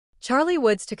Charlie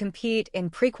Woods to compete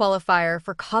in pre-qualifier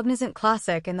for Cognizant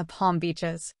Classic in the Palm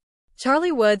Beaches.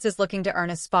 Charlie Woods is looking to earn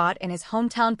a spot in his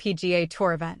hometown PGA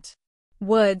Tour event.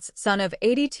 Woods, son of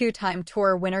 82-time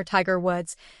Tour winner Tiger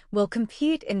Woods, will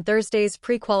compete in Thursday's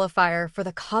pre-qualifier for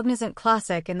the Cognizant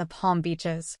Classic in the Palm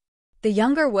Beaches. The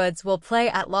younger Woods will play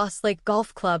at Lost Lake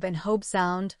Golf Club in Hobe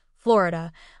Sound,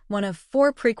 Florida, one of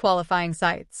 4 pre-qualifying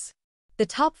sites. The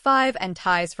top 5 and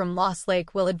ties from Lost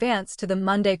Lake will advance to the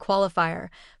Monday qualifier,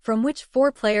 from which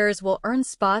 4 players will earn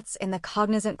spots in the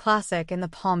Cognizant Classic in the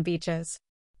Palm Beaches.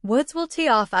 Woods will tee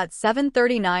off at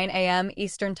 7:39 a.m.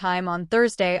 Eastern Time on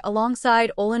Thursday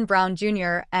alongside Olin Brown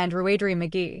Jr. and Ruadri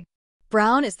McGee.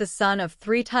 Brown is the son of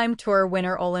 3-time Tour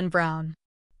winner Olin Brown.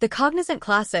 The Cognizant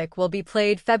Classic will be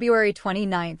played February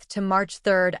 29th to March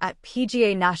 3rd at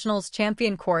PGA Nationals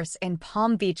Champion Course in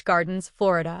Palm Beach Gardens,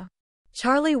 Florida.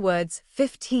 Charlie Woods,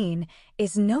 15,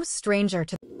 is no stranger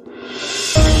to